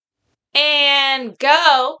And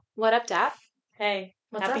go. What up, Dap? Hey,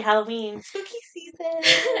 What's happy up? Halloween. Spooky season.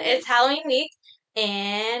 It's Halloween week,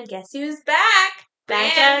 and guess who's back?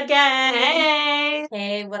 Back Bam. again. Hey.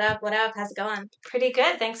 Hey, what up? What up? How's it going? Pretty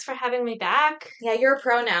good. Thanks for having me back. Yeah, you're a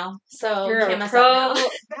pro now, so You're can't a mess up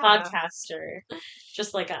pro now. podcaster.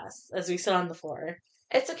 Just like us, as we sit on the floor.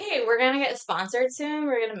 It's okay. We're gonna get sponsored soon.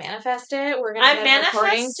 We're gonna manifest it. We're gonna I'm get a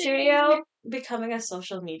recording manifesting studio. becoming a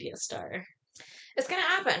social media star. It's gonna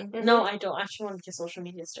happen. No, I don't actually want to be a social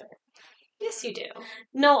media star. Yes, you do.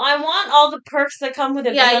 No, I want all the perks that come with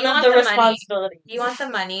it, Yeah, but you none want of the the money. responsibility. You want the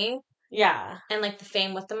money Yeah. and like the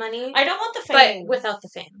fame with the money, I don't want the fame. but without the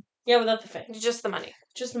fame. Yeah, without the fame. Just the money.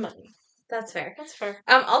 Just the money. That's fair. That's fair.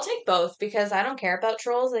 I'll take both because I don't care about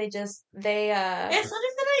trolls. They It's not even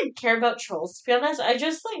that I care about trolls, to be honest. I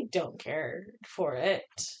just, don't care for it.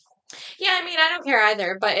 Yeah, I mean, I don't care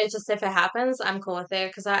either, but it's just if it happens, I'm cool with it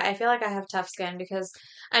because I feel like I have tough skin because,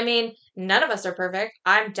 I mean, none of us are perfect.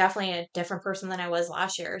 I'm definitely a different person than I was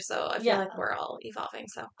last year, so I feel like we're all evolving,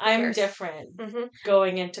 so who I'm cares? different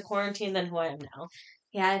going into quarantine than who I am now.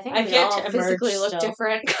 Yeah, I think I've we yet all to physically emerge look still.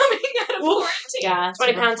 different coming out of quarantine. Yeah.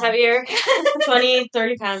 20 pounds heavier. 20,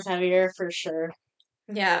 30 pounds heavier for sure.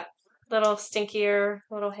 Yeah. Little stinkier,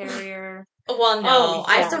 little hairier. Well, no, Oh,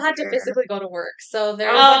 I yeah. still had to physically go to work, so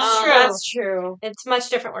there's That's true. It's much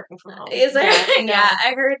different working from home. Is there? Yeah, Yeah,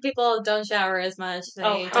 I heard people don't shower as much. They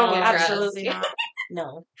Oh, don't oh, dress. absolutely not.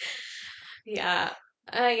 No. Yeah.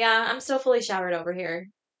 Yeah, I'm still fully showered over here.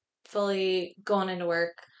 Fully going into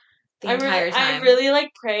work the entire time. I really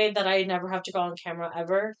pray that I never have to go on camera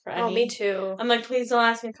ever for any. Oh, me too. I'm like, please don't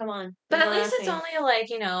ask me to come on. But Please at don't least ask it's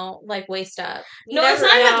me. only waist up. You No, it's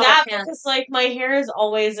never not even know that if because my hair is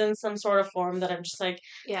always in some sort of form that I'm just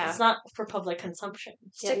Yeah. it's not for public consumption.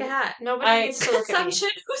 stick a hat. Nobody needs to look at me. Consumption.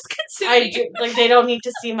 Who's consuming? They don't need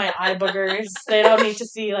to see my eye boogers. They don't need to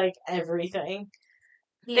see everything.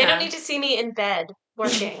 They don't need to see me in bed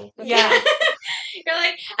working. Yeah. You're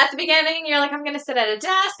like, at the beginning, you're like, I'm going to sit at a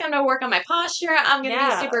desk. I'm going to work on my posture. I'm going to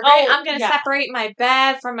be super great. I'm going to separate my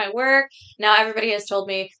bed from my work. Now, everybody has told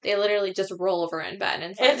me they literally just roll over in bed.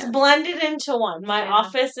 And it's blended into one. My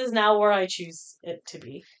office is now where I choose it to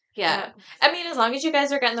be. Yeah. I mean, as long as you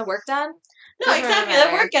guys are getting the work done. No, exactly.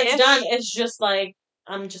 The work gets done. It's just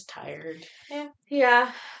I'm just tired.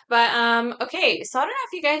 Yeah. But, okay. So, I don't know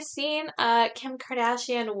if you guys seen Kim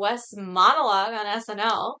Kardashian West's monologue on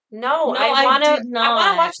SNL. No, I want to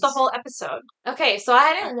watch the whole episode. Okay, so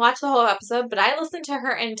I didn't watch the whole episode, but I listened to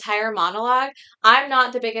her entire monologue. I'm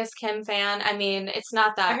not the biggest Kim fan. I mean, it's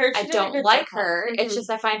not that I don't like her. Mm-hmm. It's just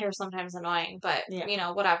I find her sometimes annoying, but,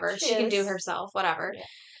 whatever. She can do herself, whatever.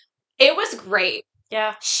 Yeah. It was great.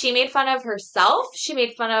 Yeah. She made fun of herself. She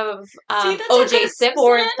made fun of O.J.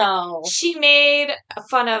 Simpson. Though. She made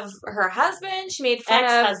fun of her husband. She made fun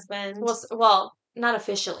ex-husband. Well, not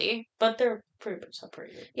officially. But they're pretty much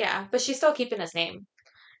separated. Yeah, but she's still keeping his name.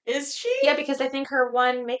 Is she? Yeah, because I think her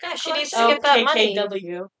one makeup she needs to get that money.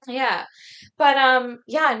 KKW. Yeah. But,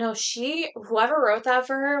 no, whoever wrote that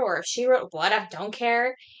for her, or if she wrote whatever, don't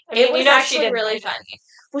care. It was actually really funny.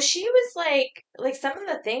 Well, she was like some of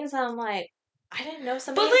the things I'm like, I didn't know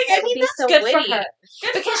somebody could be so good witty. For her.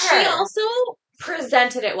 Good because for her. She also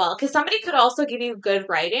presented it well. Because somebody could also give you good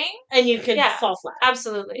writing. And you could fall flat.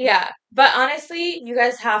 Absolutely. Yeah. But honestly, you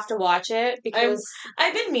guys have to watch it because...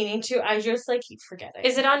 I've been meaning to. I just keep forgetting.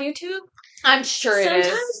 Is it on YouTube? I'm sure it is.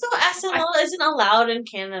 Sometimes though, SNL isn't allowed in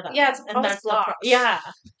Canada. Yeah, it's always blocked. Yeah.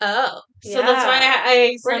 Oh. So that's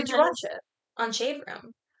why Where did you watch it? On Shade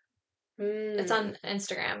Room. It's Mm. on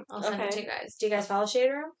Instagram. I'll send it to you guys. Do you guys follow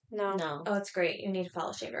Shade Room? No. Oh, it's great. You need to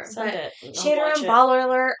follow Shade Room. Send it. Shade Room, Baller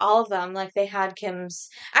Alert, all of them. They had Kim's...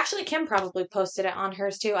 Actually, Kim probably posted it on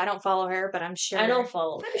hers, too. I don't follow her, but I'm sure... I don't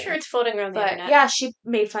follow her. I'm sure it's floating around the internet. Yeah, she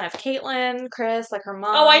made fun of Caitlyn, Chris, her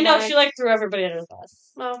mom. Oh, I know. She, threw everybody under the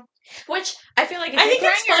bus. Well... Which, I feel like if you're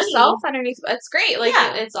throwing yourself underneath... It's great.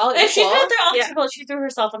 It's all equal. If she's not there all people, she threw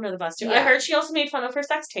herself under the bus, too. Yeah. I heard she also made fun of her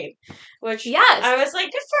sex tape. Which, I was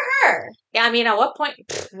like, good for her. Yeah, I mean, at what point...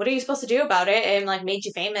 What are you supposed to do about it? It, made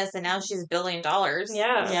you famous, and now she's $1 billion.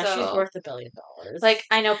 Yeah. Yeah, she's worth $1 billion.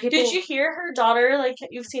 I know people... Did you hear her daughter?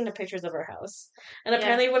 You've seen the pictures of her house. And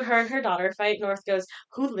apparently when her and her daughter fight, North goes,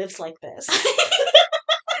 who lives like this?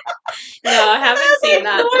 No, I haven't seen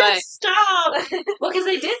that. North, stop! Well, because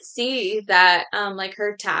I did see that,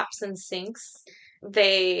 her taps and sinks,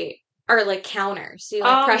 they are counters. So you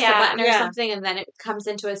press a button or something, and then it comes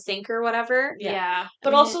into a sink or whatever. Yeah.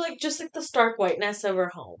 But also, just the stark whiteness of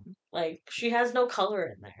her home. She has no color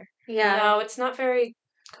in there. Yeah. No, it's not very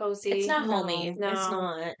cozy. It's not homey. No, it's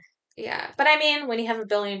not. Yeah. But I mean, when you have $1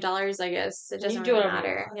 billion, I guess it doesn't really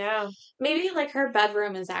matter. Yeah. Maybe like her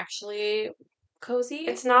bedroom is actually cozy.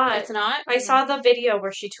 It's not. It's not? I saw the video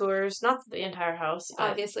where she tours, not the entire house,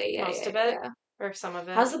 but obviously, most of it. Or some of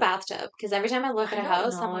it. How's the bathtub? Because every time I look at a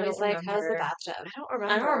house, I'm always like, how's the bathtub?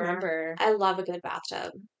 I don't remember. I love a good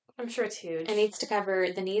bathtub. I'm sure it's huge. It needs to cover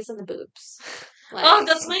the knees and the boobs. Like,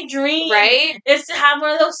 that's my dream. Right? Is to have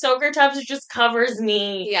one of those soaker tubs that just covers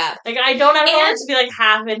me. Yeah. Like, I don't ever want it to be, like,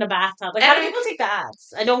 half in the bathtub. Like, how do people take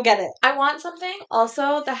baths? I don't get it. I want something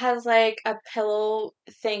also that has, like, a pillow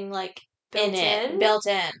thing, like, built in.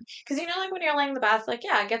 Because, you know, like, when you're laying in the bath, like,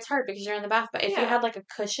 yeah, it gets hard because you're in the bath. But if you had, like, a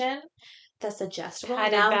cushion that's adjustable,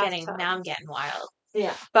 now I'm getting wild.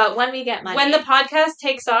 Yeah. But when we get money. When the podcast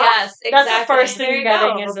takes off. Yes, exactly. That's the first thing you're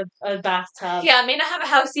getting is a bathtub. Yeah, I may not have a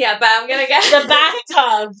house yet, but I'm going to get the bathtub.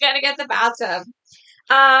 I'm going to get the bathtub.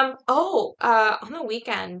 On the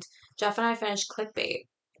weekend, Jeff and I finished Clickbait.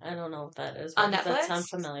 I don't know what that is. On Netflix? That sounds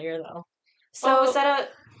familiar, though. So, is that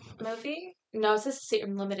a movie? No, it's a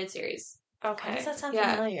limited series. Okay. Why does that sound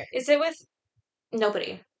familiar? Is it with...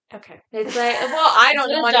 Nobody. Okay. It's like, well, I don't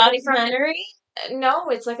know anybody from... documentary? No,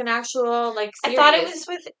 it's like an actual, like, series. I thought it was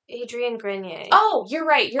with Adrienne Grenier. Oh, you're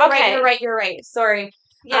right. You're right. Sorry.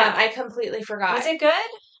 Yeah. I completely forgot. Was it good?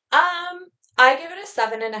 I give it a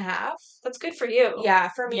 7.5. That's good for you. Yeah,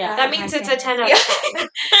 for me. Yeah. That means it's a 10 out of 10.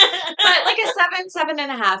 But like a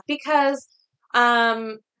 7.5 because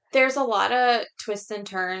there's a lot of twists and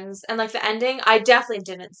turns, and like the ending I definitely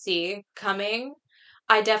didn't see coming.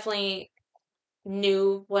 I definitely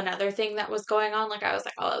knew one other thing that was going on. Like I was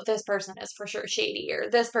like, oh, this person is for sure shady, or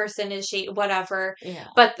this person is shady, whatever. Yeah.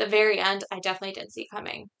 But the very end, I definitely didn't see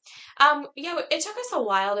coming. It took us a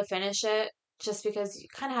while to finish it, just because you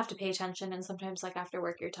kind of have to pay attention, and sometimes like after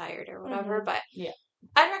work you're tired or whatever. Mm-hmm. But yeah,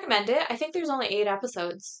 I'd recommend it. I think there's only 8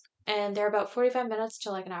 episodes, and they're about 45 minutes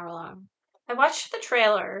to like an hour long. I watched the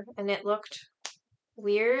trailer, and it looked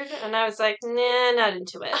weird, and I was like, nah, not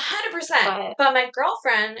into it. 100%. But my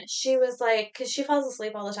girlfriend, she was like, because she falls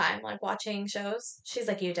asleep all the time, like watching shows. She's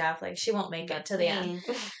like, you Daph, like she won't make it to the end.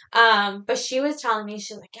 But she was telling me,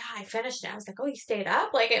 she's like, yeah, I finished it. I was like, oh, you stayed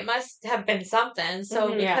up? Like it must have been something. So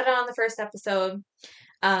we put it on the first episode.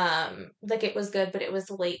 Like it was good, but it was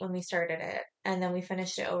late when we started it, and then we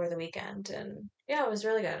finished it over the weekend, and yeah, it was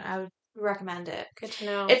really good. I would recommend it. Good to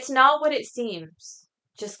know. It's not what it seems.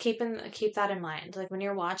 Just keep that in mind. Like when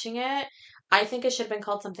you're watching it, I think it should have been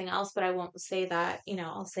called something else, but I won't say that. You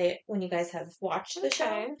know, I'll say it when you guys have watched the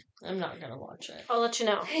show. I'm not gonna watch it. I'll let you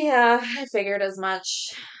know. Yeah, I figured as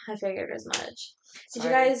much. Did you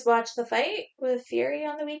guys watch the fight with Fury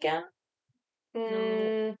on the weekend?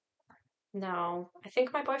 No. I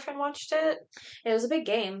think my boyfriend watched it. It was a big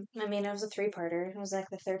game. I mean, it was a 3-parter. It was like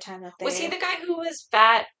the 3rd time that they... Was he the guy who was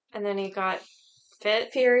fat and then he got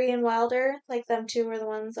fit? Fury and Wilder, like them two were the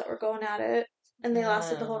ones that were going at it, and they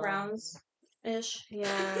lasted the whole rounds-ish.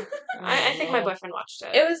 Yeah. I think my boyfriend watched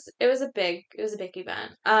it. It was a big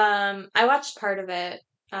event. I watched part of it.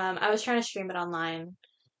 I was trying to stream it online,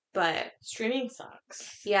 but streaming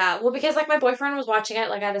sucks. Yeah, well, because like my boyfriend was watching it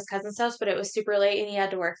like at his cousin's house, but it was super late and he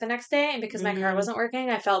had to work the next day, and because my car wasn't working,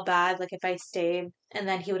 I felt bad like if I stayed, and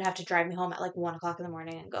then he would have to drive me home at like 1:00 in the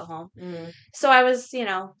morning and go home. So I was,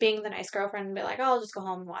 being the nice girlfriend and be like, oh, I'll just go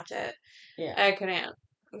home and watch it. Yeah, I couldn't.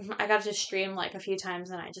 I got to stream like a few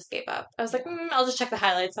times and I just gave up. I was like, I'll just check the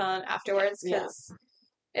highlights on afterwards because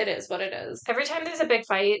it is what it is. Every time there's a big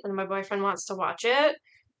fight and my boyfriend wants to watch it,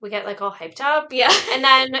 we get like all hyped up. Yeah. And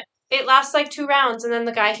then it lasts like 2 rounds, and then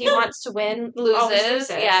the guy he wants to win loses.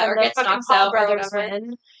 Yeah, or gets knocked out or whatever.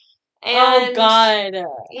 Win. And oh God.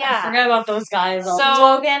 Yeah. I forgot about those guys. So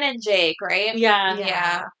Logan and Jake, right?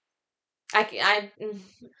 Yeah.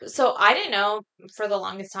 So I didn't know for the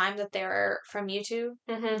longest time that they were from YouTube,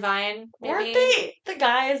 Vine. Maybe. Weren't they the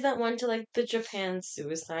guys that went to like the Japan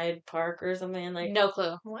suicide park or something? Like no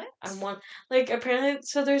clue. What? Apparently.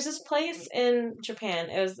 So there's this place in Japan.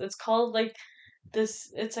 It's called like this.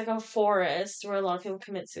 It's like a forest where a lot of people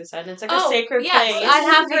commit suicide. And it's like a sacred place. I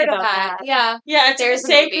have heard of that. Yeah. Yeah, it's a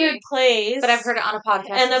sacred place. But I've heard it on a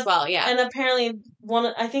podcast as well. Yeah. And apparently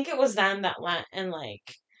I think it was them that went and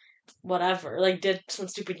like. Whatever, like did some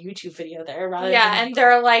stupid YouTube video there rather than and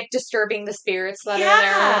they're like disturbing the spirits that are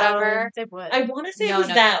there or whatever. They would. I want to say it was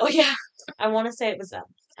them. Oh yeah, I want to say it was them.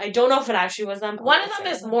 I don't know if it actually was them. One of them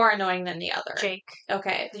is more annoying than the other. Jake.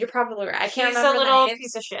 Okay, you're probably right. I can't He's remember a little the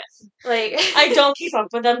piece of shit. Like I don't keep up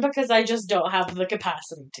with them because I just don't have the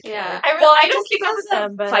capacity to care. Yeah, I don't keep up with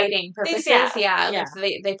them, but fighting purposes. Yeah.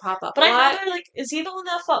 Like they pop up. But a lot. I know like, is he the one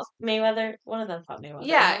that fought Mayweather? One of them fought Mayweather.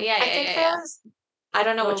 Yeah. I think that was I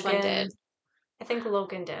don't know Logan. which one did. I think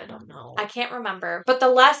Logan did. I don't know. I can't remember. But the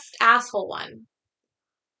less asshole one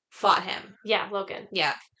fought him. Yeah, Logan.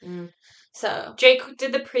 Yeah. So Jake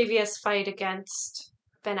did the previous fight against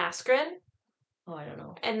Ben Askren. Oh, I don't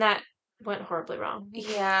know. And that went horribly wrong.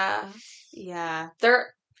 Yeah.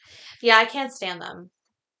 I can't stand them.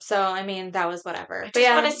 So, I mean, that was whatever. I just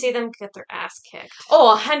want to see them get their ass kicked.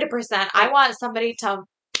 Oh, 100%. I want somebody to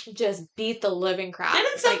just beat the living crap.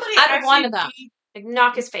 Didn't somebody out of one of them.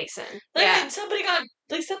 Knock his face in. Somebody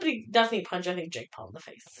definitely punched, I think, Jake Paul in the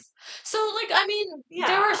face. So, I mean,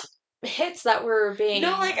 there were hits that were being...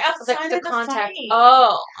 No, outside of the contact. Fight.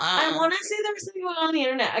 Oh. I want to say there was something going on the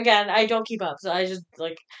internet. Again, I don't keep up, so I just,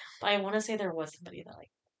 I want to say there was somebody that,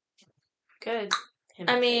 good.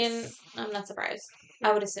 I mean, I'm not surprised.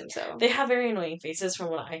 I would assume so. They have very annoying faces from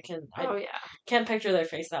what I can... I can't picture their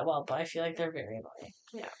face that well, but I feel like they're very annoying.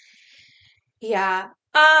 Yeah.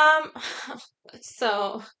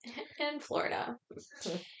 So, in Florida.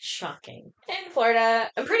 Shocking. In Florida.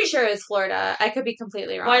 I'm pretty sure it's Florida. I could be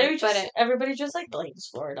completely wrong. Why do everybody just, blames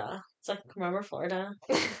Florida? It's remember Florida?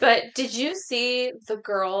 But did you see the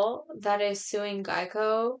girl that is suing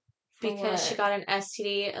Geico because she got an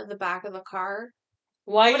STD in the back of the car?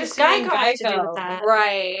 Why does Geico have to do with that?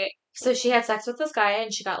 Right. So she had sex with this guy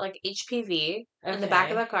and she got HPV in the back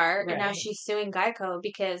of the car. Right. And now she's suing Geico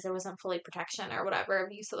because there wasn't fully protection or whatever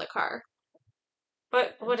of use of the car.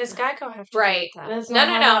 But what does Geico have to do with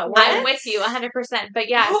that? No. I'm with you 100%. But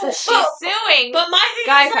yeah, so she's suing But my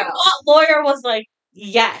thing Geico. is, what lawyer was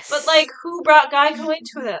yes. But who brought Geico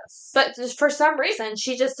into this? But for some reason,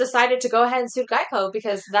 she just decided to go ahead and sue Geico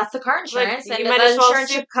because that's the car insurance, and the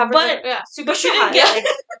insurance should cover. But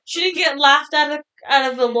she didn't get laughed out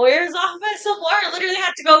of the lawyer's office. The lawyer literally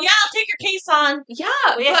had to go, "Yeah, I'll take your case on." Yeah,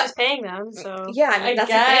 but she's paying them, so yeah. I mean, that's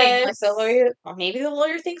the thing. The lawyer, or maybe the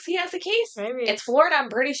lawyer thinks he has a case. Maybe it's Florida. I'm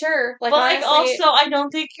pretty sure. But honestly, also, I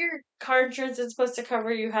don't think your car insurance is supposed to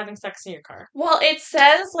cover you having sex in your car. Well, it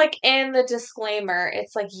says in the disclaimer,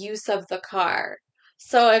 it's use of the car.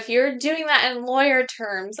 So if you're doing that in lawyer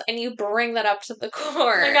terms and you bring that up to the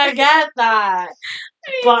court, I get that,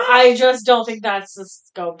 but I just don't think that's the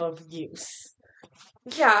scope of use.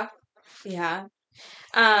 Yeah. Yeah,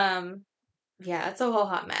 it's a whole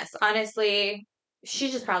hot mess. Honestly,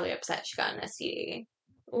 she's just probably upset she got an STD.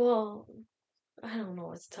 Well, I don't know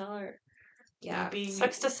what to tell her. Yeah. Maybe,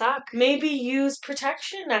 sucks to suck. Maybe use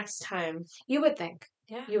protection next time. You would think.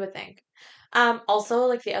 Yeah. You would think.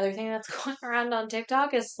 Also, the other thing that's going around on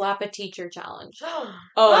TikTok is slap a teacher challenge. Oh,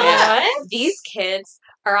 yeah. What? These kids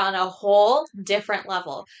are on a whole different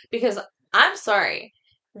level. Because, I'm sorry,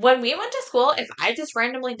 when we went to school, if I just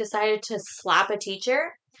randomly decided to slap a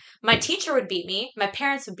teacher, my teacher would beat me, my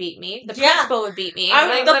parents would beat me, the principal would beat me.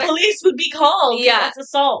 The police would be called. Yeah. That's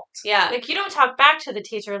assault. Yeah. You don't talk back to the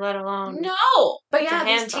teacher, let alone... No! But yeah,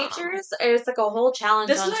 these teachers, it's a whole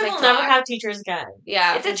challenge on TikTok. This is why we'll never have teachers again.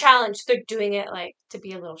 Yeah. It's a challenge. They're doing it, to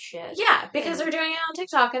be a little shit. Yeah, because they're doing it on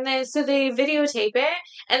TikTok, and they videotape it,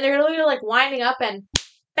 and they're literally, winding up and...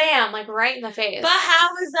 Bam, right in the face. But how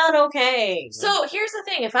is that okay? So, here's the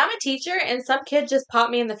thing. If I'm a teacher and some kid just popped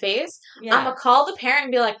me in the face, I'm going to call the parent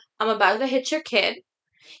and be like, I'm about to hit your kid.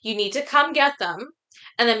 You need to come get them.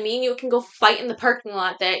 And then me and you can go fight in the parking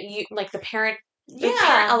lot that you, the parent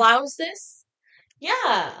allows this.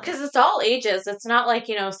 Yeah. Because it's all ages. It's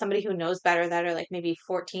not somebody who knows better that are maybe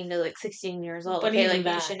 14 to 16 years old. But okay,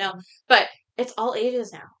 you should know. But it's all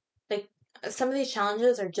ages now. Some of these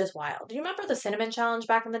challenges are just wild. Do you remember the cinnamon challenge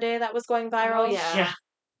back in the day that was going viral? Oh, yeah.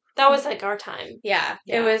 That was our time. Yeah.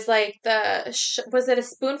 It was was it a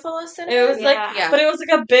spoonful of cinnamon? It was but it was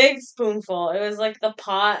a big spoonful. It was the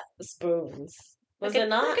pot spoons. Was it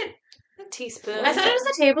not? A teaspoon. I thought it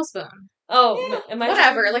was a tablespoon. Oh, yeah.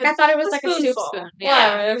 Whatever. I thought it was a soup spoon.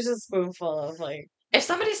 Yeah. Whatever. It was just a spoonful of If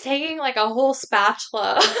somebody's taking a whole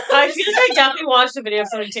spatula, I feel I definitely watched a video of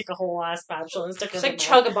somebody take a whole ass spatula and stick it in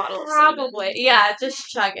chug a bottle. Probably, yeah, just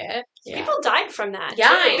chug it. Yeah. People died from that. Yeah,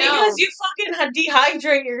 I know. Because you fucking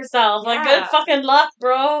dehydrate yourself. Good fucking luck,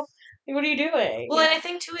 bro. What are you doing? Well, and I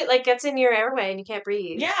think too, it gets in your airway and you can't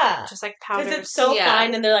breathe. Yeah, just powders. Because it's so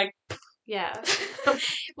fine, and they're yeah.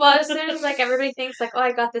 Well, as soon as everybody thinks oh,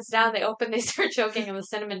 I got this down, they start choking and the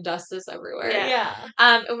cinnamon dust is everywhere. Yeah.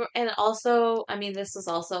 And also, I mean, this was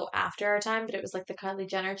also after our time, but it was the Kylie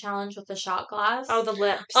Jenner challenge with the shot glass. Oh, the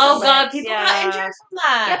lips. Oh god, people got injured from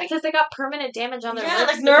that. Yeah, because they got permanent damage on their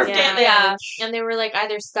lips. Nerve damage. Yeah, and they were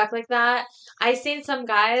either stuck like that. I seen some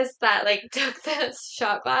guys that took this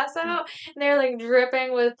shot glass out and they're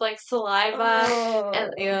dripping with saliva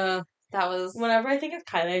and that was... Whenever I think of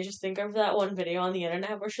Kylie, I just think of that one video on the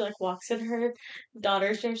internet where she, like, walks in her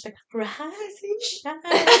daughter's room. She's like, rise and shine.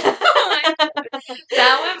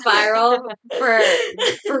 That went viral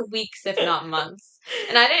for weeks, if not months.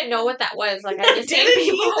 And I didn't know what that was. Like, I just seen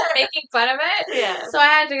people making fun of it. Yeah. So I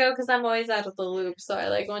had to go, because I'm always out of the loop. So I,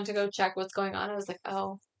 like, went to go check what's going on. I was like,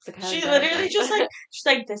 oh. Like, she literally just, like, she's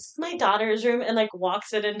like, this is my daughter's room, and, like,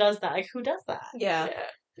 walks in and does that. Like, who does that? Yeah.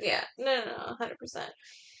 No,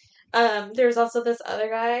 100%. There's also this other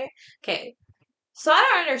guy. Okay. So I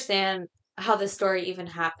don't understand how this story even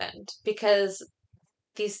happened, because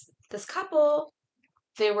this couple,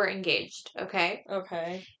 they were engaged, okay?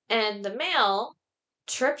 Okay. And the male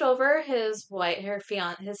tripped over his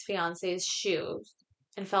fiance's shoes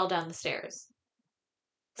and fell down the stairs.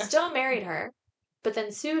 Still married her, but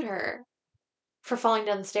then sued her for falling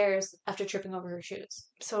down the stairs after tripping over her shoes.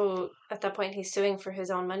 So at that point, he's suing for his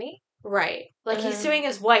own money? Right. Like, he's suing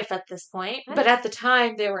his wife at this point, but at the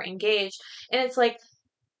time they were engaged. And it's like,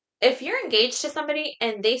 if you're engaged to somebody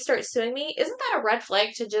and they start suing me, isn't that a red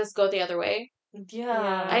flag to just go the other way?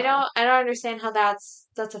 Yeah. I don't understand how that's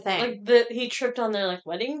a thing. Like, he tripped on their, like,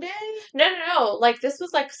 wedding day? No. Like, this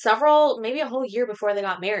was, like, maybe a whole year before they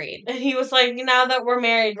got married. And he was like, now that we're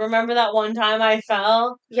married, remember that one time I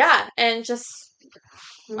fell? Yeah, and just...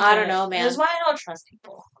 Okay. I don't know, man. That's why I don't trust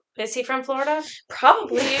people. Is he from Florida?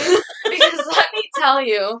 Probably. Because let me tell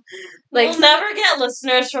you, like, we'll never get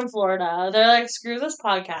listeners from Florida. They're like, screw this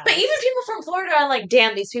podcast. But even people from Florida are like,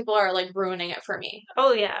 damn, these people are, like, ruining it for me.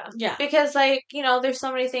 Oh, yeah. Yeah. Because, like, you know, there's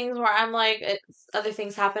so many things where I'm like, other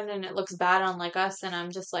things happen and it looks bad on, like, us, and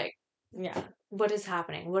I'm just like, yeah, what is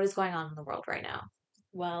happening? What is going on in the world right now?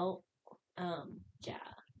 Well, yeah.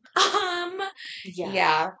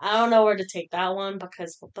 Yeah. I don't know where to take that one,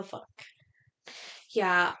 because what the fuck?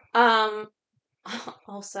 Yeah.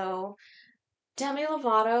 Also, Demi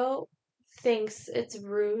Lovato thinks it's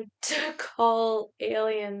rude to call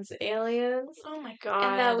aliens. Oh my god.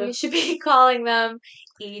 And that we should be calling them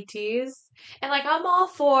ETs. And, like, I'm all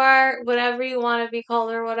for whatever you want to be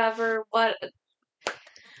called or whatever. But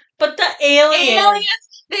the aliens.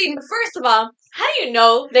 First of all, how do you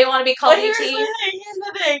know they want to be called ETs? Here's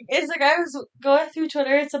the thing. It's like, I was going through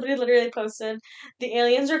Twitter and somebody literally posted, the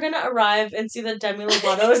aliens are going to arrive and see that Demi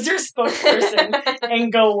Lovato is their spokesperson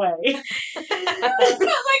and go away. Like, 100%,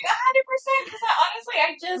 because honestly,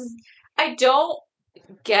 I don't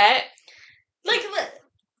get, like,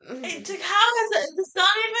 it's like, how is it?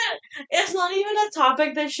 It's not even a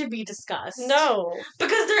topic that should be discussed. No.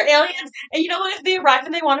 Because they're aliens, and you know what, if they arrive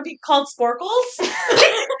and they want to be called sporkles,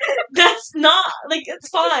 that's not, like, it's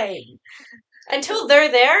fine. Until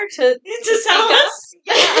they're there to tell us.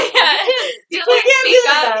 Yeah. You like, speak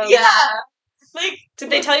up. Yeah. Like, did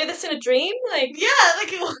they tell you this in a dream? Like, yeah,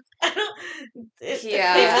 like, I don't... Leave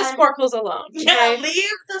the sporkles alone. Yeah, right? Leave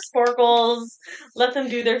the sporkles. Let them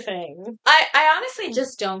do their thing. I honestly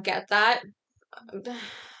just don't get that. Because,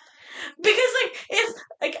 like, if,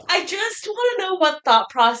 like, I just want to know what thought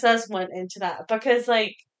process went into that. Because,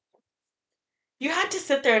 like, you had to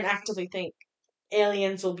sit there and actively think,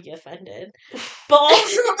 aliens will be offended. But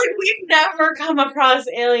also, like, we've never come across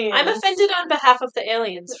aliens. I'm offended on behalf of the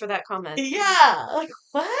aliens for that comment. Yeah. Like,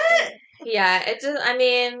 what? Yeah, it just, I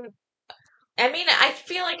mean, I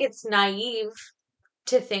feel like it's naive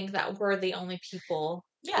to think that we're the only people,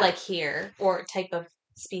 like, here, or type of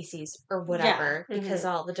species, or whatever, because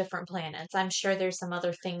all the different planets. I'm sure there's some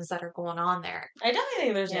other things that are going on there. I definitely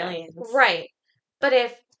think there's aliens. Right. But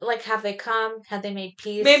if, like, have they come? Have they made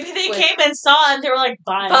peace? Maybe they came and saw it and they were like,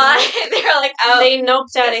 bye. They were like, oh, they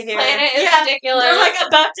noped out of here. Planet is ridiculous. They're, like,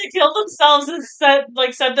 about to kill themselves and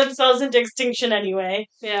set themselves into extinction anyway.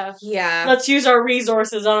 Yeah. Yeah. Let's use our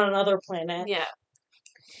resources on another planet. Yeah.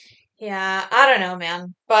 Yeah, I don't know,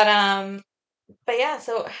 man. But yeah,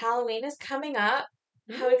 so Halloween is coming up.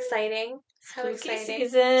 How exciting. How exciting.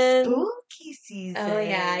 Season. Spooky season. Oh,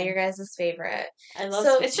 yeah, your guys' favorite. I love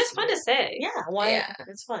so it's just fun to say. Yeah, why? Yeah.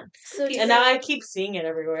 It's fun. So and now I keep seeing it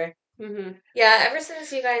everywhere. Mm-hmm. Yeah, ever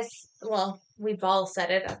since you guys, well, we've all said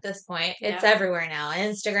it at this point. It's everywhere now.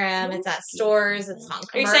 Instagram, it's at stores, it's on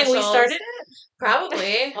commercials. Are you saying we started it?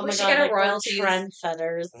 Probably. Oh we my should God, get a like, royalties.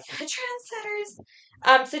 Trendsetters.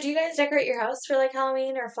 Trendsetters. So do you guys decorate your house for, like,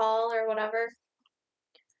 Halloween or fall or whatever?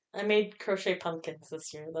 I made crochet pumpkins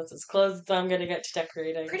this year. That's as close as I'm gonna get to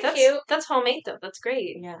decorating. Pretty cute. That's homemade though. That's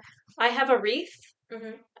great. Yeah. I have a wreath.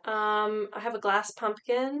 Mm-hmm. I have a glass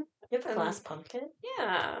pumpkin. You have a glass pumpkin?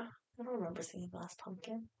 Yeah. I don't remember seeing a glass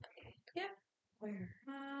pumpkin. Yeah. Where?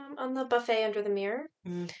 On the buffet under the mirror.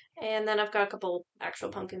 Mm. And then I've got a couple actual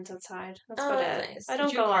pumpkins outside. That's about about it. Nice. I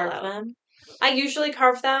don't go carve them. I usually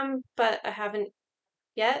carve them, but I haven't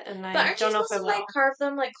yet, and I But aren't you don't know if supposed I to will. like carve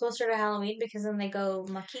them like closer to Halloween because then they go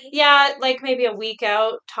mucky? Yeah, like maybe a week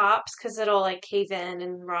out tops because it'll like cave in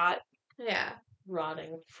and rot. Yeah,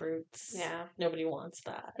 Rotting fruits. Yeah. Nobody wants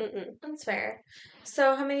that. that's fair.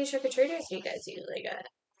 So, how many trick or treaters do you guys usually get?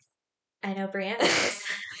 I know Brianna does.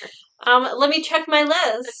 Let me check my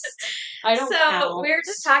list. I don't count. We were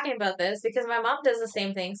just talking about this because my mom does the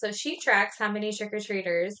same thing. So she tracks how many trick or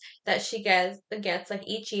treaters that she gets like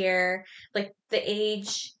each year, like the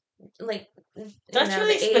age, like That's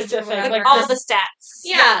really the age or specific. whatever. Like all the stats.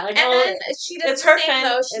 Yeah, like and all then she does it's the her same fan-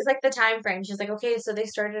 though. She's like the time frame. She's like, okay, so they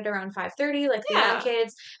started around 5:30, like the Yeah. young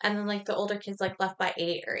kids, and then like the older kids like left by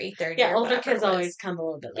 8 or 8:30. Yeah, or older whatever kids it was. always come a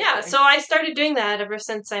little bit later. Yeah, so I started doing that ever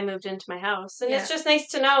since I moved into my house. And it's just nice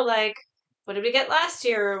to know, like, what did we get last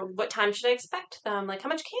year? What time should I expect them? Like, how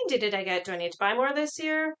much candy did I get? Do I need to buy more this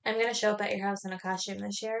year? I'm going to show up at your house in a costume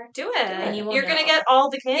this year. Do it. And you will You're going to know. get all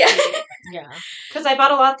the candy. Yeah. Because I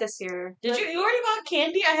bought a lot this year. Did you already bought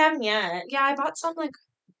candy? I haven't yet. Yeah, I bought some, like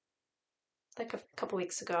a couple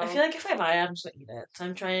weeks ago. I feel like if I buy it, I'm just going to eat it.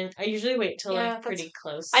 So I usually wait till like pretty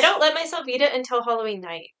close. I don't let myself eat it until Halloween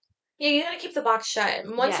night. Yeah, you gotta keep the box shut.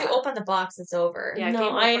 Once you open the box, it's over. Yeah,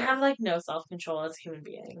 no, I have like no self-control as a human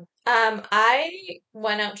being. I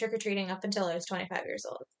went out trick-or-treating up until I was 25 years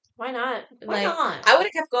old. Why not? Why not? I would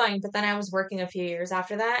have kept going, but then I was working a few years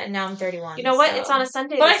after that, and now I'm 31. You know what? So. It's on a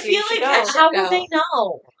Sunday. But I this year. feel You like should go. how would they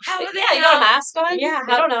know? How would they you got a mask on? Yeah,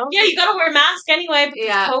 I don't know. Yeah, you gotta wear a mask anyway because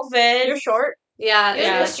COVID. You're short. Yeah,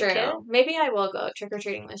 Yeah, that's like a true. kid. Maybe I will go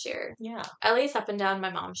trick-or-treating this year. Yeah. At least up and down my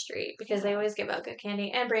mom's street, because they always give out good candy.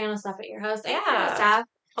 And Brianna stuff at your house. Yeah. Staff.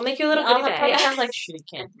 I'll make you a little I'll goodie probably bag. have like shitty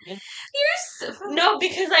candy. You're so... No,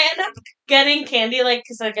 because I end up getting candy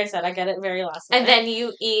because like I said, I get it very last minute. And then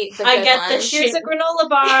you eat the I good get ones. the Here's a granola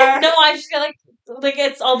bar. No, I just get like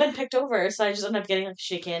it's all been picked over, so I just end up getting like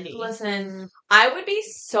shitty candy. Listen, I would be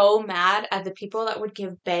so mad at the people that would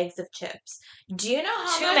give bags of chips. Do you know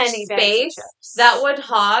how Too much many bags of space chips. that would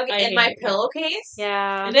hog I in hate my it. pillowcase?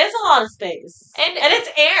 Yeah. It is a lot of space, And it's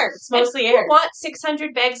air. It's mostly Who air. bought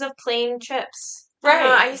 600 bags of plain chips? Right.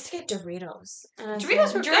 I used to get Doritos.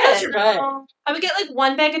 Doritos were Doritos good. are good. I would get like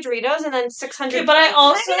one bag of Doritos and then 600. Okay, but I plain.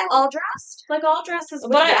 also Can I get all dressed? Like all dressed is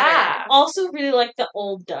But I Yeah. also really like the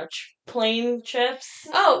old Dutch plain chips.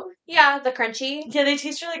 Oh, yeah, the crunchy. Yeah, they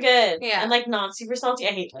taste really good. Yeah. And like not super salty.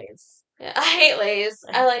 I hate Lay's. Yeah, I hate Lay's.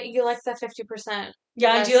 You like the 50%.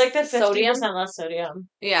 Yeah, I do like the 50% sodium. less sodium.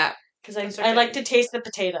 Yeah. Because I like to taste the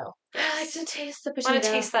potato. I like to taste the I potato. want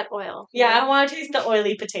to taste that oil. Yeah, I want to taste the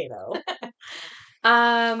oily potato.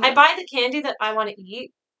 I buy the candy that I want to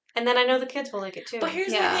eat, and then I know the kids will like it too. But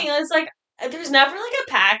here's the thing, it's like there's never like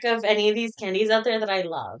a pack of any of these candies out there that I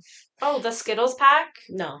love. Oh, the Skittles pack?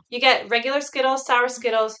 No. You get regular Skittles, sour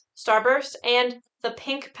Skittles, Starburst, and the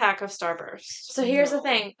pink pack of Starburst. So here's the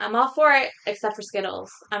thing. I'm all for it, except for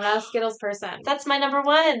Skittles. I'm not a Skittles person. That's my number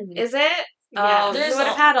one. Is it? Yeah. Oh, you would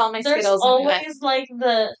have had all my There's Skittles. always like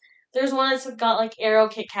there's one that's got like Aero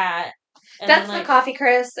Kit Kat. And That's then, the Coffee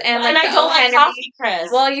Crisp, and I don't like Coffee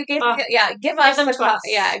Crisp. Well, you gave give us them the to us.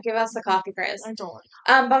 give us the Coffee Crisp. I don't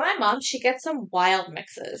like. But my mom, she gets some wild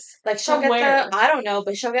mixes. Like she'll From get where? I don't know,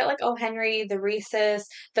 but she'll get like O. Henry, the Reese's,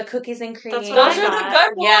 the cookies and cream. That's what Those I are got. the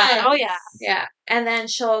good ones. Yeah. Oh, yeah. Yeah, and then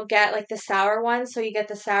she'll get like the sour ones. So you get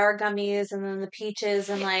the sour gummies, and then the peaches,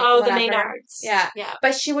 and like Oh, whatever. the Maynards. Yeah, Yeah.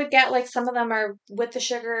 but she would get like some of them are with the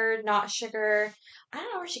sugar, not sugar. I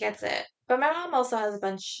don't know where she gets it. But my mom also has a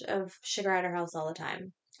bunch of sugar at her house all the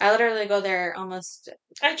time. I literally go there almost.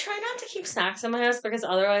 I try not to keep snacks in my house because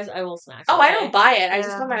otherwise I will snack. Oh, I don't buy it. I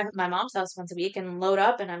just Yeah. go to my mom's house once a week and load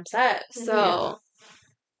up, and I'm set. So,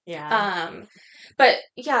 Yeah. but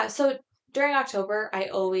yeah. So during October, I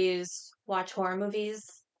always watch horror movies.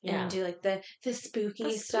 Yeah. And do like the spooky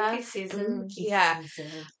The stuff. spooky season. Yeah.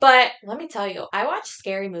 But let me tell you, I watched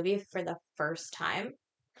Scary Movie for the first time.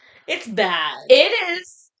 It's bad. It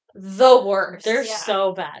is the worst. They're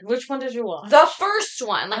so bad. Which one did you watch? The first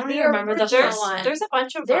one. Like I don't the even remember the original first one. There's a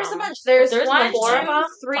bunch of There's a them. bunch. There's There's one, like 2, four of them?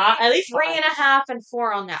 3, At least 3.5, and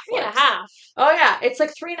 4 on Netflix. 3.5. Oh yeah, it's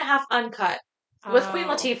like 3.5 uncut. With Queen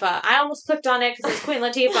Oh. Latifah. I almost clicked on it because it's Queen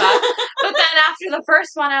Latifah. But then after the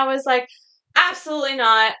first one, I was like, absolutely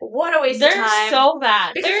not. What a waste of time. They're so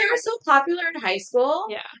bad. Because they were so popular in high school.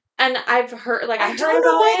 Yeah. And I've heard, like, I I heard don't know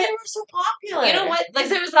about why it. they were so popular. You know what? Like,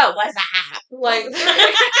 there was that WhatsApp. Like,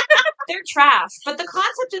 They're trash. But the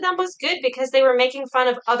concept of them was good because they were making fun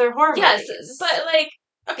of other horror yes, movies. but, like,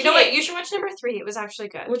 okay. You know what? You should watch number 3. It was actually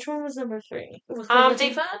good. Which one was number 3? With Queen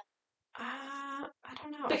they- Latifah? I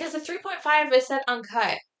don't know. Because the 3.5 is said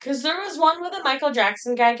uncut. Because there was one with a Michael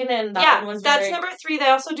Jackson gag in it, and that one was that's very... number 3. They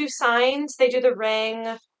also do Signs. They do The Ring.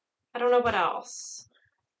 I don't know what else.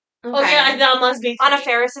 Okay. Oh yeah, that must be. Anna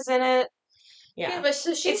Faris is in it. Yeah, but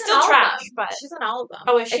so she's still trash, but she's in all of them.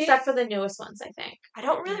 Oh, is she? Except for the newest ones, I think. I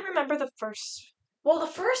don't really remember the first. Well, the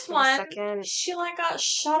first one, she like got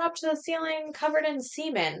shot up to the ceiling, covered in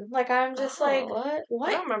semen. Like I'm just like, what?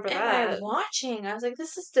 I don't remember am that. I watching? I was like,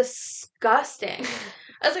 this is disgusting.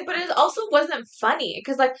 I was like, but it also wasn't funny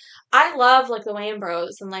because like I love like the Wayans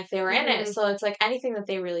Bros and like they were in it, so it's like anything that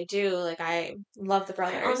they really do. Like I love the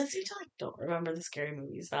brothers. I honestly don't remember the scary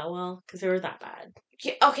movies that well because they were that bad.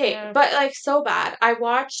 Yeah, okay, but like so bad. I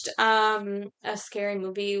watched a scary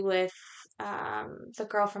movie with the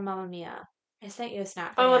girl from Mamma Mia. I sent you a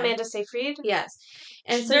snap. Oh, Amanda Seyfried? Yes.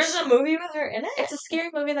 And so there's a movie with her in it? It's a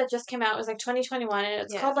scary movie that just came out. It was like 2021 and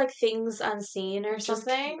it's called like Things Unseen or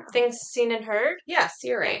something. Things Seen and Heard? Yes,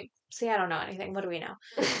 you're right. See, I don't know anything. What do we know?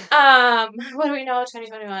 What do we know?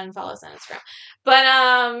 2021, follow us on Instagram. But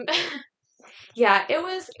yeah, it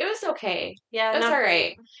was okay. Yeah, it was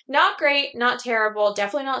alright. Not great, not terrible,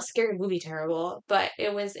 definitely not scary movie terrible, but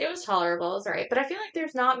it was tolerable. It was alright. But I feel like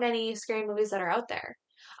there's not many scary movies that are out there.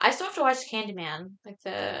 I still have to watch Candyman, like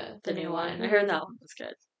the new one. I heard that one was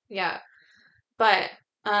good. Yeah. But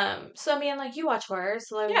so I mean like you watch horror,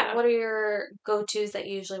 so like what are your go-tos that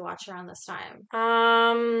you usually watch around this time?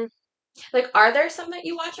 Like, are there some that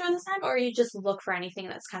you watch around this time, or you just look for anything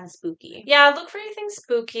that's kind of spooky? Yeah, look for anything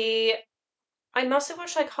spooky. I mostly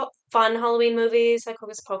watch, like, fun Halloween movies, like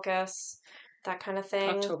Hocus Pocus, that kind of thing.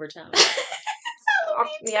 October Town.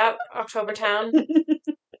 Yeah, October Town.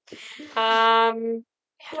 I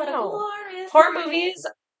don't know. Horror movies,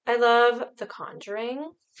 I love The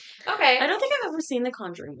Conjuring. Okay. I don't think I've ever seen the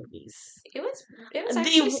Conjuring movies. It was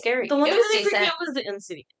actually scary. The one that really freaked me out was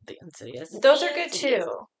the Insidious. Those are good too.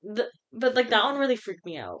 But like that one really freaked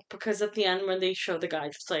me out because at the end when they show the guy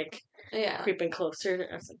just like creeping closer,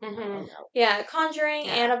 I was like, oh, no. Yeah, Conjuring,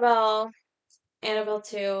 Annabelle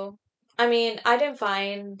 2. I mean, I didn't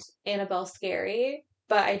find Annabelle scary,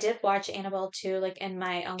 but I did watch Annabelle 2 like in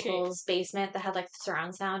my uncle's basement that had like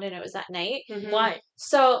surround sound and it was at night. Why?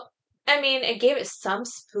 So I mean, it gave it some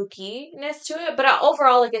spookiness to it, but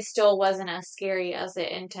overall, like, it still wasn't as scary as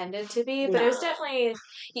it intended to be. But it was definitely,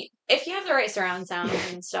 if you have the right surround sound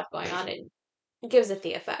and stuff going on, it gives it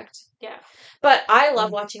the effect. Yeah. But I love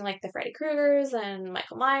watching, like, the Freddy Kruegers and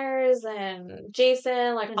Michael Myers and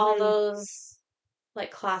Jason, like, all those, like,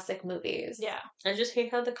 classic movies. Yeah. I just hate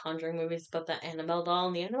how the Conjuring movies about the Annabelle doll,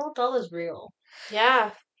 and the Annabelle doll is real. Yeah.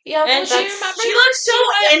 Yeah, and she looks so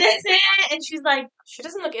innocent, and she's like, she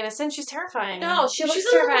doesn't look innocent. She's terrifying. No, she's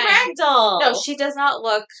terrifying. A ragdoll. No, she does not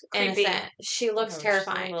look creepy. Innocent. She looks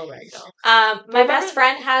terrifying. She's a little ragdoll. My best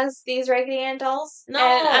friend has these Raggedy Ann dolls. No,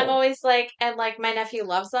 and I'm always like, and like my nephew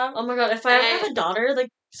loves them. Oh my god, if I ever have a daughter, like,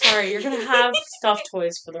 sorry, you're gonna have stuffed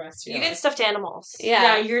toys for the rest of your life. You get stuffed animals.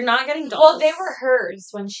 Yeah, you're not getting dolls. Well, they were hers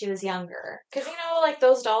when she was younger, because you know, like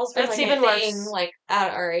those dolls were like even worse, like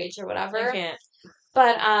at our age or whatever. I can't.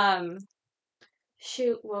 But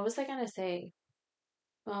shoot, what was I gonna say?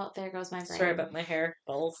 Well, there goes my brain. Sorry about my hair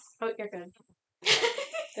balls. Oh, you're good.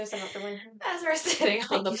 There's another one. As we're sitting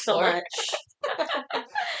on the floor. So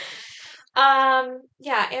much.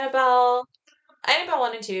 Yeah, Annabelle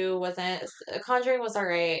 1 and 2 wasn't. Conjuring was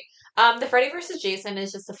alright. The Freddy vs. Jason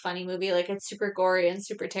is just a funny movie. Like, it's super gory and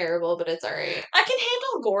super terrible, but it's alright. I can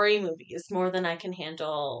handle gory movies more than I can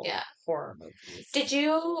handle horror movies. Did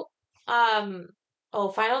you,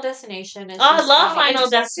 Final Destination is I love Final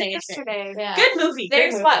Destination. Yesterday. Yeah. Good movie.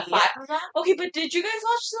 There's movie. what, 5 of them? Okay, but did you guys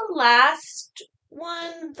watch the last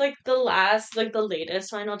one? Like the latest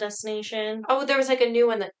Final Destination? Oh, there was like a new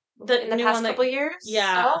one that in the past couple years?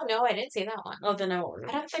 Yeah. Oh, no, I didn't see that one. Oh, then I won't.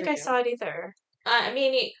 I don't think I saw it either. I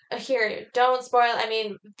mean, here, don't spoil. I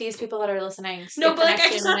mean, these people that are listening. No, but like I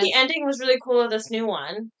just thought the ending was really cool of this new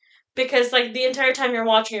one. Because, like, the entire time you're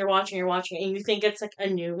watching, and you think it's, like, a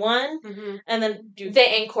new one, and then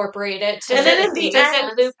they incorporate it. And then at the end,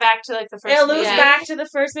 it loop back to, like, the first movie. It loops back to the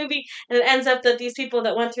first movie, and it ends up that these people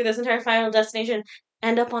that went through this entire Final Destination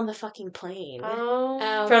end up on the fucking plane.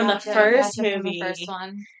 From the first movie. From the first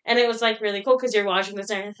one. And it was, like, really cool, because you're watching this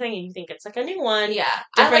entire thing, and you think it's, like, a new one. Yeah.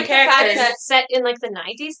 Different characters. The fact that it's set in, like, the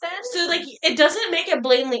 90s then? So, like, it doesn't make it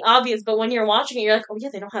blatantly obvious, but when you're watching it, you're like, oh, yeah,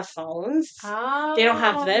 they don't have phones. Oh. They don't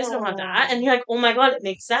have this, they don't have that. And you're like, oh my god, it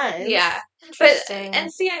makes sense. Yeah. Interesting.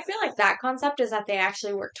 And see, I feel like that concept is that they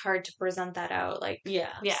actually worked hard to present that out. Like,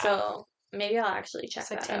 yeah. So maybe I'll actually check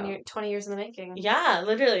that out. 20 years in the making. Yeah,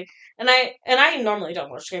 literally. And I normally don't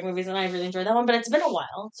watch scary movies, and I really enjoyed that one, but it's been a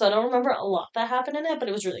while, so I don't remember a lot that happened in it, but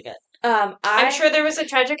it was really good. I'm sure there was a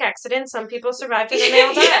tragic accident. Some people survived it and they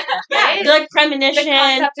all died. Yeah, like premonition. The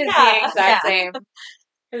concept is the exact same.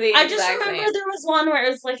 I just remember there was one where it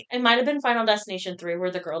was like, it might have been Final Destination 3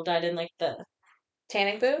 where the girl died in like the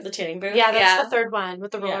tanning booth? The tanning booth? Yeah, that's the third one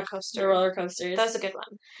with the roller coaster. The roller coasters. That was a good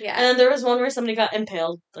one. Yeah. And then there was one where somebody got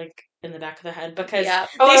impaled, like, in the back of the head because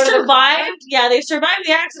they survived. Yeah, they survived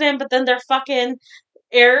the accident, but then their fucking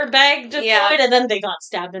airbag deployed, and then they got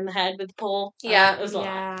stabbed in the head with the pole. Yeah. It was a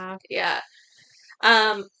lot. Yeah.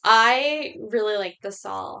 I really like the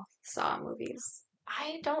Saw movies.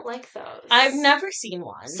 I don't like those. I've never seen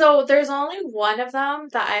one. So there's only one of them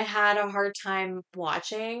that I had a hard time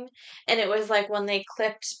watching, and it was like when they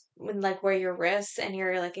clipped like where your wrists and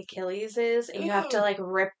your like Achilles is, and you have to like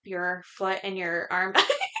rip your foot and your arm.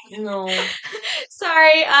 No.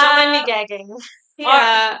 Sorry. Don't mind me gagging.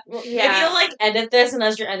 Yeah. Maybe you'll like edit this, and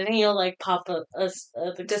as you're editing, you'll like pop a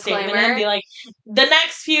disclaimer and be like, the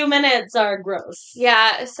next few minutes are gross.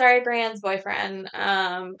 Yeah, sorry, Brian's boyfriend.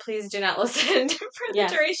 Please do not listen for the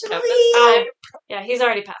duration of this time. Yeah, he's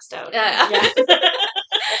already passed out. Yeah.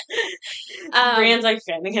 Brian's like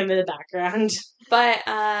fanning him in the background. But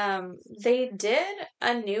they did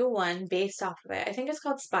a new one based off of it. I think it's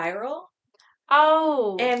called Spiral.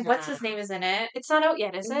 Oh. And what's his name is in it? It's not out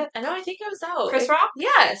yet, is it? I know, I think it was out. Chris Rock?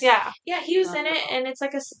 Yes. Yeah. Yeah, he was in it, and it's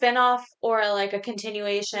like a spin-off or like a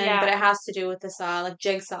continuation, but it has to do with the Saw, like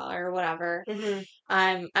Jigsaw or whatever. Mm-hmm.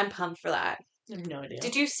 I'm pumped for that. I have no idea.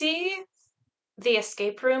 Did you see the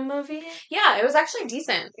Escape Room movie? Yeah, it was actually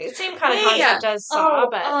decent. Same kind of concept as Saw,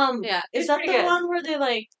 but yeah. Is that the one where they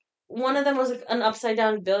like one of them was like an upside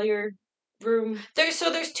down billiard room? There's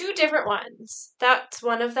two different ones. That's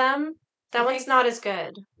one of them. That one's not as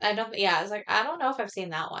good. I don't. Yeah, I was like, I don't know if I've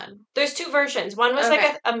seen that one. There's two versions. One was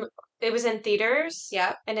like it was in theaters.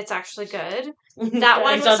 Yeah, and it's actually good. That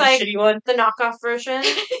one was like the knockoff version.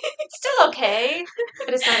 Still okay,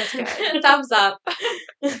 but it's not as good. Thumbs up.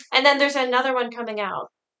 And then there's another one coming out.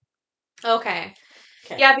 Okay.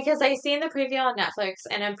 Yeah, because I seen the preview on Netflix,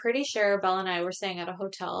 and I'm pretty sure Belle and I were staying at a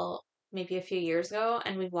hotel maybe a few years ago,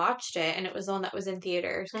 and we watched it, and it was the one that was in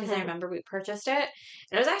theaters, because I remember we purchased it, and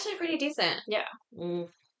it was actually pretty decent. Yeah.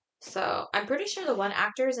 So, I'm pretty sure the one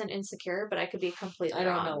actor is in Insecure, but I could be completely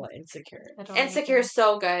wrong. I don't know what Insecure is. Insecure is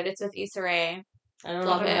so good. It's with Issa Rae. I don't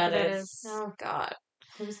know who that is. Oh, God.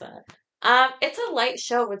 Who's that? It's a light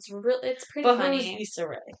show. It's pretty funny. But who's Issa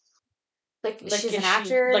Rae? Like she's an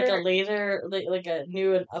actor. Like a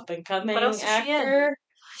new and up and coming actor.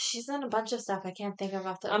 She's in a bunch of stuff I can't think of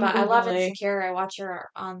off the. But I love Insecure. I watch her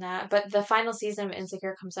on that. But the final season of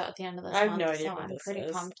Insecure comes out at the end of this month. I have no idea. So I'm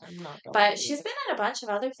pretty pumped. I'm not. But she's been in a bunch of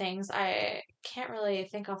other things. I can't really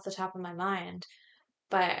think off the top of my mind.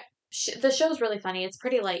 But the show's really funny. It's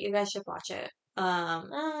pretty light. You guys should watch it.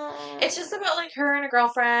 It's just about like her and a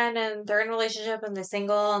girlfriend, and they're in a relationship, and they're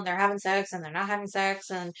single, and they're having sex, and they're not having sex,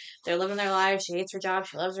 and they're living their lives. She hates her job,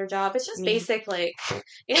 she loves her job. It's just basic, like,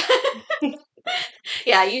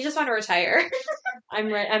 yeah, you just want to retire. I'm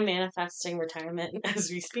manifesting retirement as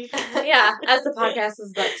we speak. Yeah, as the podcast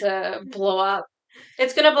is about to blow up.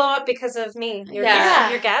 It's gonna blow up because of me. Your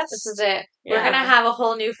guest. This is it. Yeah. We're gonna have a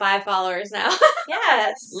whole new 5 followers now.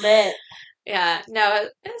 Yes, lit. Yeah, no,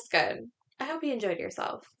 it's good. I hope you enjoyed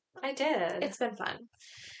yourself. I did. It's been fun.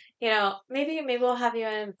 You know, maybe we'll have you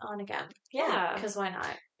on again. Yeah. Because why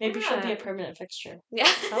not? Maybe she'll be a permanent fixture.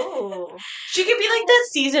 Yeah. Oh. She could be like the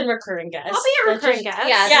season recurring guest. I'll be a recurring guest.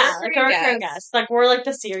 Yeah, like a recurring guest. Like we're like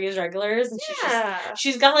the series regulars, and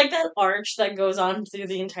she's got like that arch that goes on through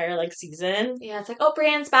the entire like season. Yeah, it's like, oh,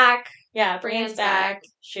 Brianne's back. Yeah, Brianne's back.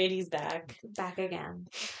 Shady's back. Back again.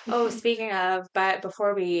 Oh, speaking of, but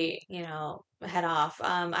before we, head off,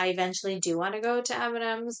 I eventually do want to go to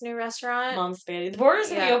Eminem's new restaurant. Mom's Spaghetti. The border's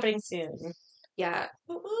going to be opening soon. Yeah.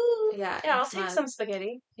 Woo-woo. Yeah, I'll take some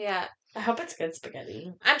spaghetti. Yeah. I hope it's good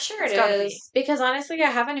spaghetti. I'm sure it is. Because honestly, I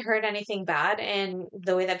haven't heard anything bad, and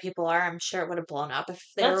the way that people are, I'm sure it would have blown up if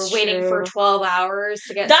they were waiting for 12 hours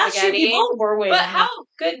to get spaghetti. That's true. People were waiting. But how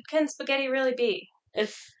good can spaghetti really be?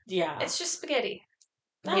 It's just spaghetti.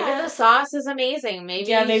 Maybe the sauce is amazing.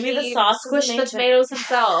 Maybe the sauce squished the tomatoes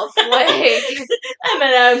himself. Like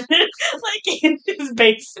Eminem, like in his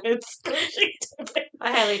basement squishing tomatoes.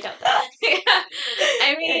 I highly doubt that. Yeah.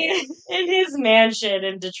 I mean, in his mansion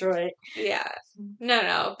in Detroit. Yeah.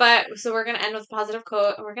 No. But so we're gonna end with a positive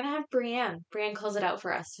quote, and we're gonna have Brianne. Brianne, close it out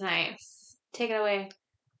for us tonight. Take it away.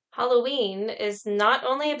 Halloween is not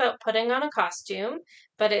only about putting on a costume,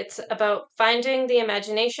 but it's about finding the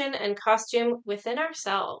imagination and costume within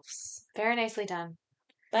ourselves. Very nicely done.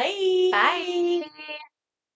 Bye. Bye.